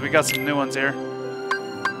abilities because we got some new ones here.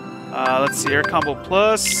 Let's see here. Combo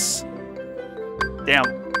plus. Damn.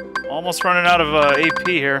 Almost running out of AP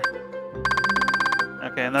here.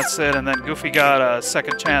 Okay, and that's it. And then Goofy got a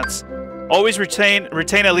second chance. Always retain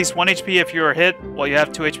at least 1 HP if you are hit while you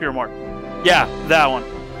have 2 HP or more. Yeah, that one.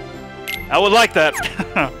 I would like that.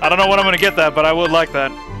 I don't know when I'm going to get that, but I would like that.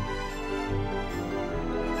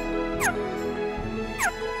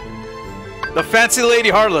 The Fancy Lady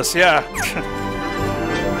Heartless, yeah.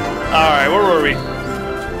 Alright, where were we?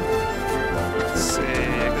 Let's see,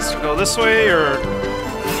 I guess we go this way, or...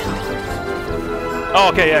 Oh,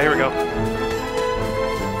 okay, yeah, here we go.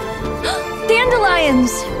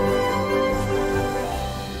 Dandelions!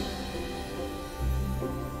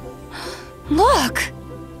 Look!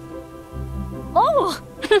 Oh!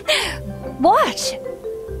 Watch!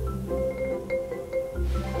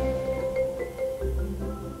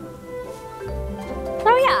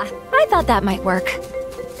 Oh yeah, I thought that might work.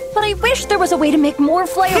 But I wish there was a way to make more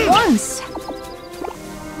fly at once.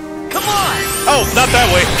 Come on! Oh, not that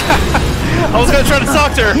way. I was gonna try to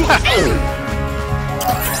talk to her.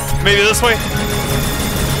 Maybe this way?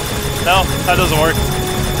 No, that doesn't work.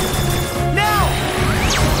 Now!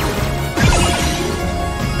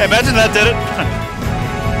 Hey, imagine that did it.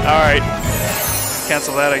 Alright.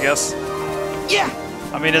 Cancel that, I guess. Yeah!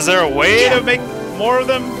 I mean, is there a way to make more of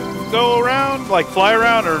them go around? Like, fly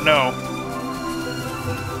around, or no?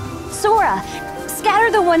 Sora, scatter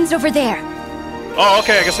the ones over there. Oh,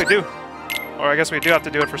 okay, I guess we do. Or I guess we do have to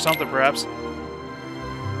do it for something, perhaps.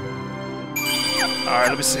 Alright,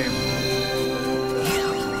 let me see.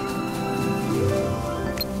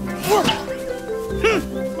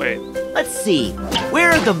 Wait. Let's see.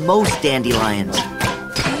 Where are the most dandelions?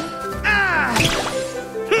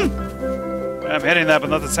 I'm hitting that, but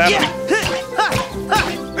nothing's happening.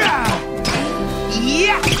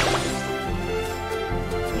 Yeah!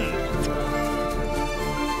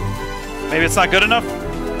 Maybe it's not good enough?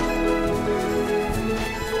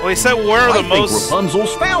 Well, he said where are the most... I think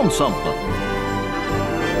Rapunzel's found something.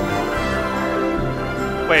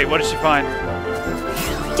 Wait, what did she find?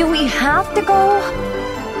 Do we have to go?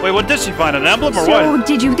 Wait, what did she find? An emblem or So, what?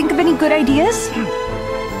 did you think of any good ideas?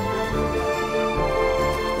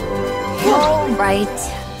 All right.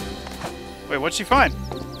 Wait, what'd she find?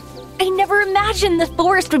 I never imagined the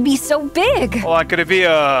forest would be so big. Hold on, could it be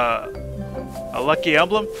a lucky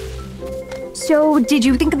emblem? So, did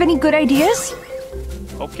you think of any good ideas?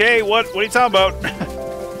 Okay, what are you talking about?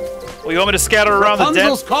 Well, you want me to scatter around the den?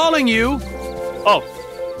 Rapunzel's calling you. Oh,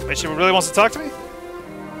 wait, she really wants to talk to me?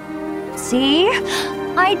 See?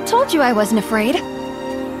 I told you I wasn't afraid.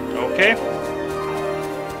 Okay.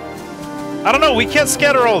 I don't know, we can't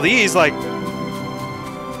scatter all these, like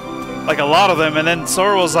a lot of them, and then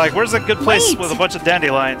Sora was like, where's a good place with a bunch of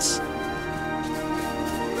dandelions?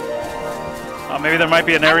 Oh, maybe there might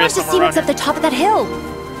be an area somewhere around at the top of that hill.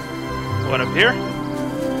 What, up here?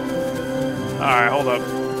 Alright, hold up.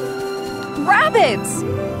 Rabbits!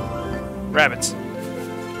 Rabbits.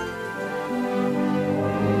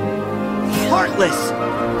 Heartless!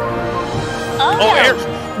 Oh, Oh,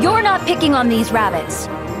 no. You're not picking on these rabbits.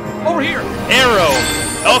 Over here. Arrow!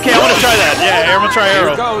 Okay, I want to try that. Yeah, I'm gonna try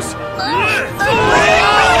arrow. Here goes.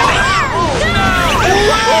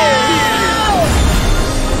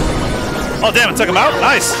 Oh, damn, it took him out?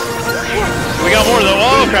 Nice. We got more though.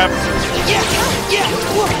 Oh, crap.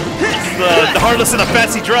 The Heartless in a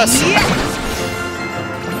fancy dress.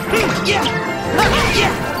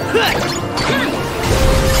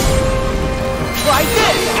 Try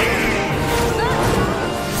this!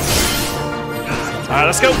 Alright,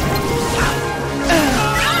 let's go.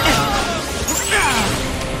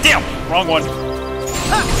 Damn, wrong one.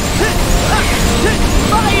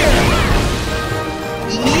 Fire!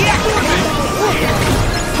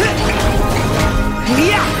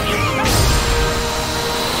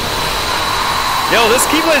 Yo, this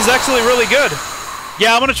Keyblade is actually really good.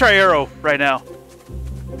 Yeah, I'm gonna try arrow right now.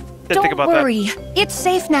 Didn't think about Don't worry, it's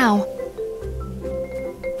safe now.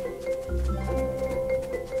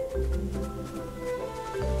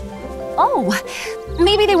 Oh,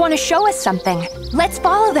 maybe they want to show us something. Let's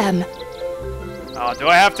follow them. Oh, do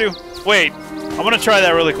I have to? Wait, I'm gonna try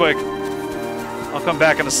that really quick. I'll come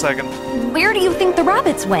back in a second. Where do you think the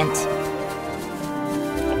rabbits went?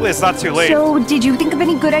 Hopefully it's not too late. So, did you think of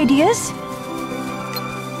any good ideas?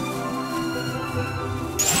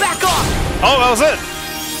 Back off! Oh, that was it.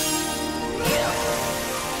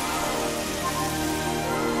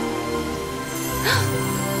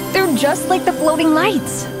 They're just like the floating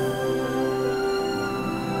lights.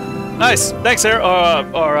 Nice. Thanks,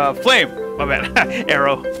 Arrow. Flame. My bad.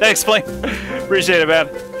 Arrow. Thanks, Flame. Appreciate it, man.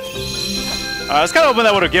 I was kind of hoping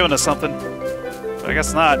that would have given us something. But I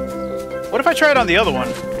guess not. What if I try it on the other one?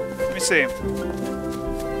 Let me see.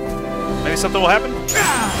 Maybe something will happen?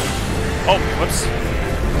 Oh, whoops.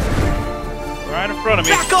 Right in front of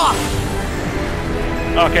me. Back off!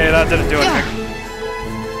 Okay, that didn't do anything.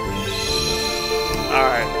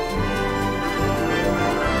 Alright.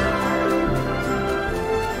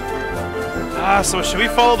 So should we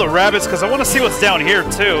follow the rabbits? Because I want to see what's down here,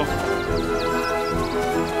 too.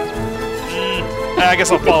 I guess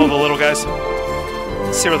I'll follow the little guys.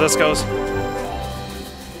 Let's see where this goes.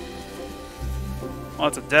 Oh,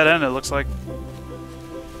 it's a dead end, it looks like.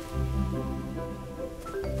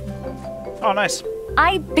 Oh, nice.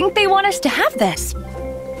 I think they want us to have this.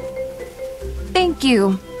 Thank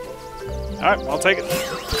you. Alright, I'll take it.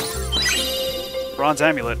 Bronze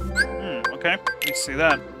amulet. Okay, let me see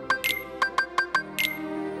that.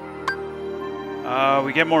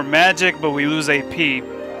 We get more magic, but we lose AP.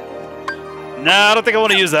 Nah, I don't think I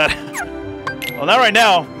want to use that. Well, not right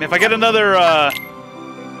now. If I get another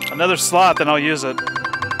slot, then I'll use it.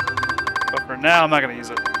 But for now, I'm not going to use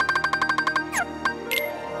it.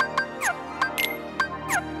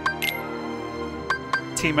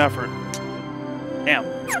 Team effort. Damn.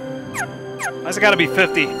 Why's it got to be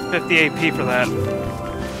 50 AP for that?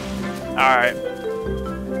 Alright.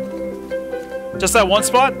 Just that one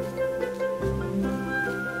spot?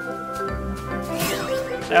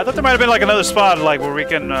 Yeah, I thought there might have been like another spot like where we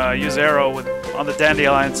can use arrow on the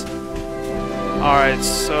dandelions. Alright,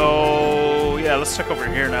 so yeah, let's check over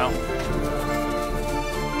here now.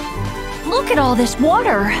 Look at all this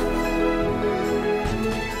water.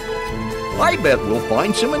 I bet we'll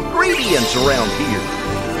find some ingredients around here.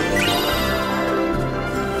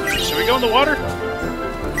 Should we go in the water?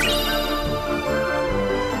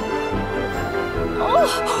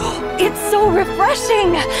 Oh, it's so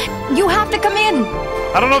refreshing. You have to come in.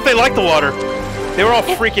 I don't know if they like the water. They were all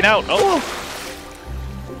freaking out. Oh.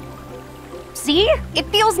 See? It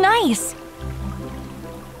feels nice.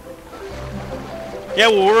 Yeah,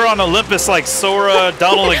 well, we're on Olympus like Sora,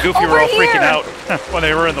 Donald, and Goofy were all freaking out when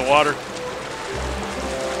they were in the water.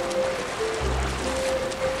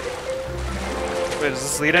 Wait, does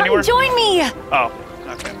this lead anywhere? Come join me. Oh,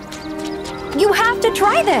 okay. You have to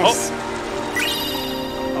try this.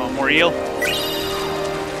 Oh, more eel.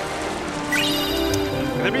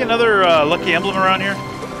 Could there be another lucky emblem around here?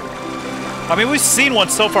 I mean, we've seen one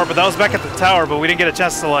so far, but that was back at the tower, but we didn't get a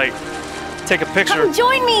chance to, like, take a picture. Come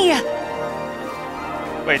join me!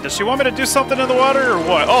 Wait, does she want me to do something in the water or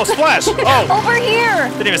what? Oh, splash! Oh! Over here!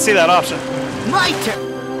 Didn't even see that option. My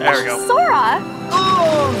turn! There we go. Sora!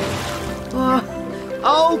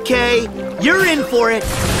 Okay, you're in for it.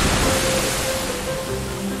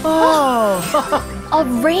 Oh! A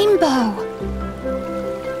rainbow!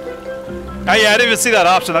 Oh yeah, I didn't even see that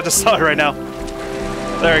option. I just saw it right now.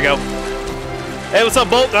 There we go. Hey, what's up,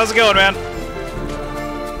 Bolt? How's it going, man?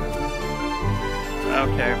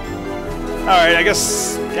 Okay. Alright, I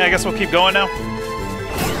guess we'll keep going now.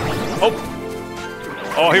 Oh!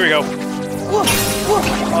 Oh, here we go.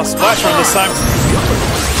 Oh, splash from this time.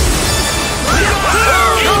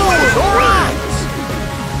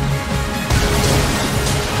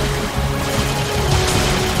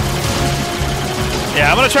 Yeah,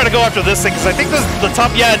 I'm gonna try to go after this thing, because I think this the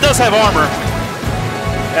top... Yeah, it does have armor.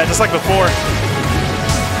 Yeah, just like before.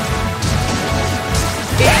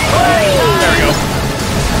 There we go.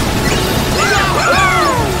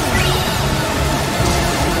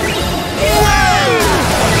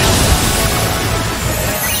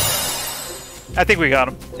 I think we got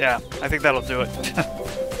him. Yeah, I think that'll do it.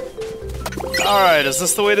 Alright, is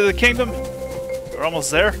this the way to the kingdom? We're almost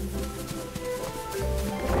there.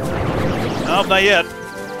 Nope, not yet.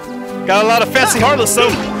 Got a lot of fancy heartless, though.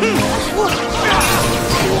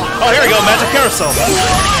 Oh, here we go, Magic Carousel.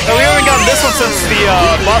 Oh, we haven't gotten this one since the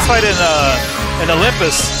boss fight in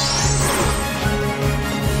Olympus.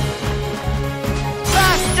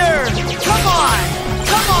 Faster! Come on!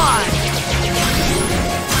 Come on!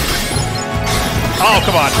 Oh,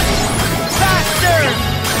 come on. Faster!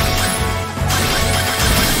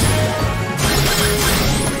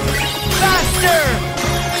 Faster!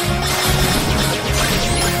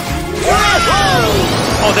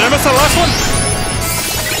 Oh, did I miss that last one?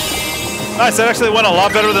 Nice, that actually went a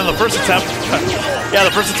lot better than the first attempt. Yeah,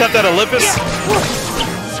 the first attempt at Olympus.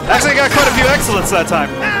 Actually got quite a few excellents that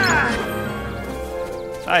time.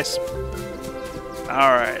 Nice.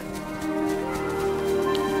 Alright.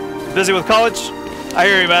 Busy with college? I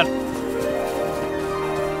hear you, man.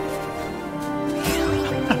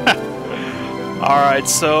 Alright,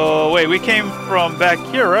 so wait, we came from back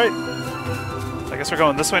here, right? I guess we're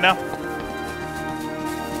going this way now?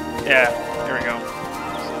 Yeah, here we go.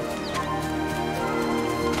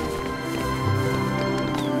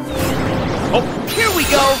 Oh, here we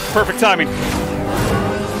go! Perfect timing.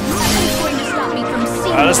 Nothing's going to stop me from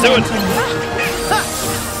seeing. Alright, let's do it.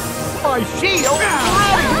 My shield!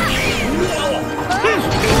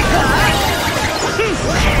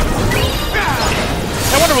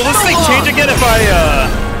 I wonder, will this thing change again if I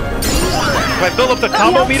build up the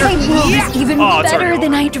combo meter? The outside world is even better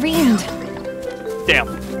than I dreamed. Damn.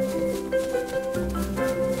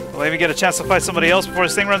 Will I even get a chance to fight somebody else before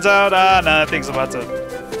this thing runs out? Ah, nah, that thing's about to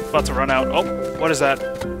run out. Oh, what is that?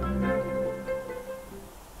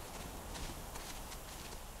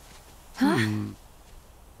 Huh?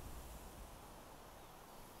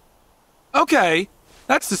 Okay,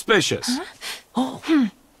 that's suspicious. Huh? Oh,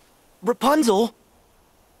 Rapunzel.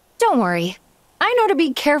 Don't worry. I know to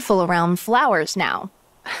be careful around flowers now.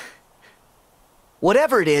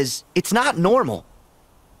 Whatever it is, it's not normal.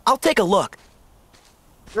 I'll take a look.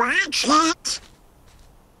 Watch it.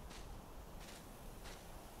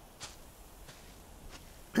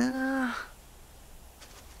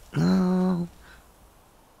 No.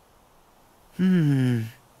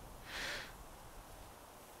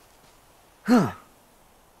 Huh.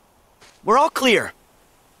 We're all clear.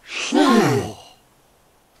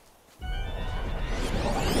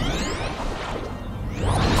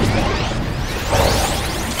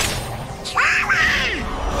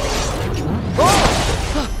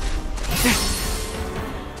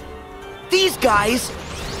 These guys,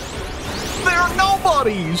 they're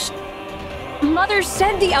nobodies. Mother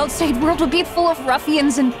said the outside world would be full of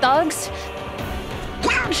ruffians and thugs.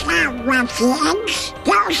 Those are ruffians.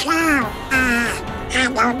 Those are, I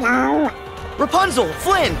don't know. Rapunzel,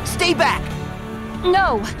 Flynn, stay back.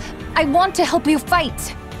 No, I want to help you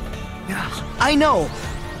fight. I know,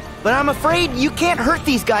 but I'm afraid you can't hurt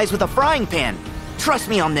these guys with a frying pan. Trust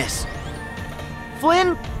me on this.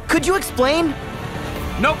 Flynn, could you explain?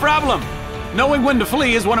 No problem. Knowing when to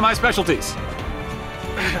flee is one of my specialties.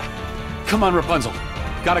 Come on, Rapunzel.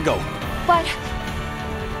 Gotta go. But...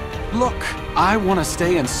 Look, I want to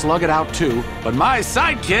stay and slug it out too, but my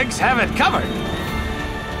sidekicks have it covered.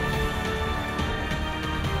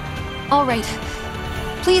 All right.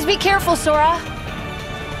 Please be careful, Sora.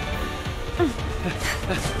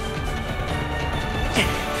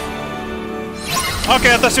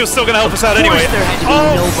 Okay, I thought she was still gonna help us out anyway. There had to be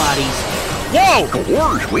nobodies. Whoa! Of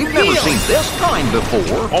course, we've never seen this kind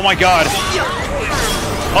before. Oh my god.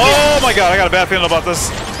 Oh my god, I got a bad feeling about this.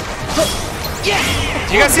 Do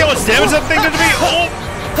you guys see how much damage that thing did to me?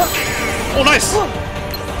 Oh, nice.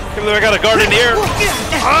 Can't believe I got a guard in the air.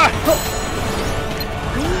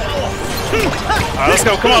 Alright, let's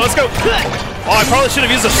go. Come on, let's go. Oh, I probably should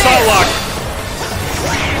have used a shot lock.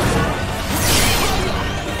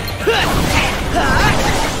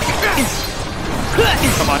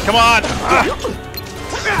 Come on, come on.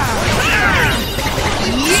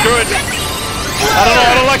 Screw it.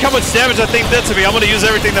 I don't like how much damage that thing did to me. I'm gonna use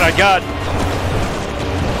everything that I got.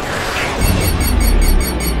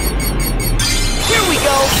 Here we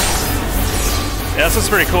go. Yeah, this is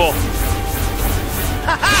pretty cool.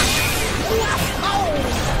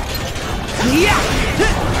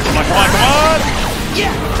 Come on, come on, come on!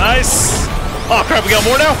 Nice! Oh crap, we got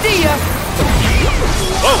more now? See ya!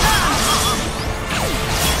 Whoa!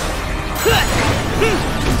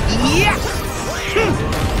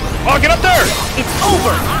 Oh, get up there! It's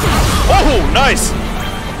over! Oh, nice!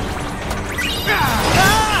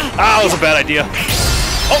 Ah, that was a bad idea.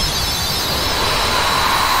 Oh!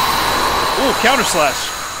 Ooh, counter slash.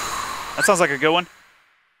 That sounds like a good one.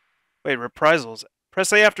 Wait, reprisals.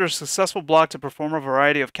 Press A after a successful block to perform a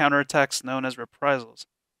variety of counterattacks known as reprisals.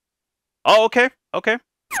 Oh, okay, okay.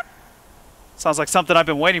 Sounds like something I've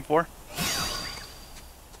been waiting for.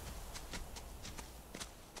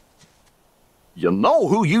 You know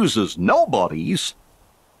who uses nobodies?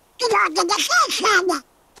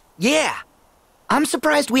 Yeah. I'm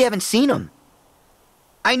surprised we haven't seen him.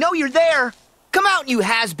 I know you're there. Come out, you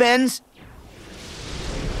has-beens.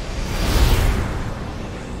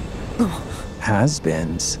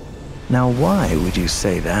 Has-beens? Now why would you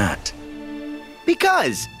say that?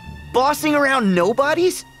 Because bossing around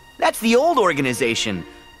nobodies? That's the old organization.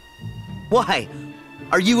 Why?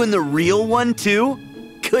 Are you in the real one too?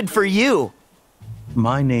 Good for you.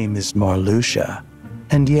 My name is Marluxia,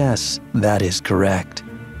 and yes, that is correct.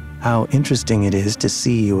 How interesting it is to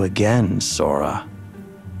see you again, Sora.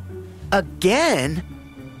 Again?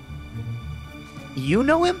 You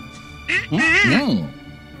know him?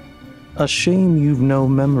 A shame you've no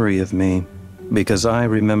memory of me, because I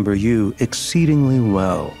remember you exceedingly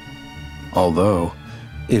well. Although,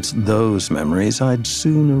 it's those memories I'd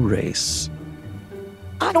soon erase.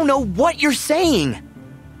 I don't know what you're saying.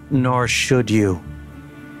 Nor should you.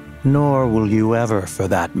 Nor will you ever, for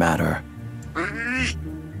that matter.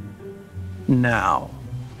 Now,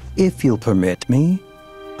 if you'll permit me,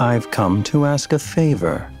 I've come to ask a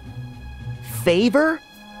favor. Favor?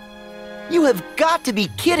 You have got to be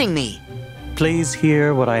kidding me. Please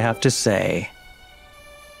hear what I have to say.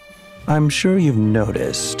 I'm sure you've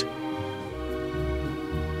noticed.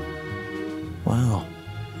 Well,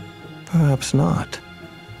 perhaps not.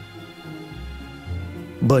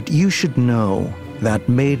 But you should know that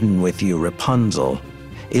maiden with you, Rapunzel,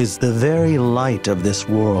 is the very light of this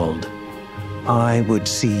world. I would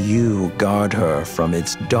see you guard her from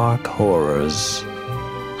its dark horrors.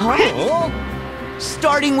 Huh?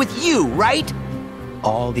 Starting with you, right?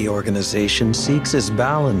 All the organization seeks is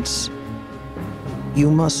balance.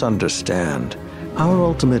 You must understand, our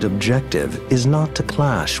ultimate objective is not to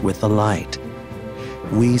clash with the light.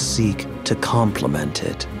 We seek to complement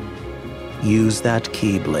it. Use that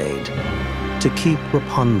Keyblade to keep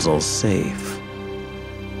Rapunzel safe.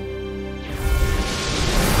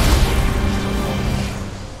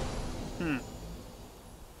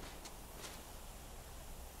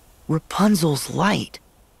 Rapunzel's light.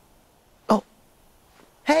 Oh.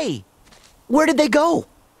 Hey, where did they go?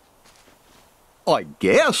 I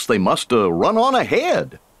guess they must have run on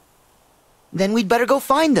ahead. Then we'd better go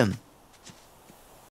find them.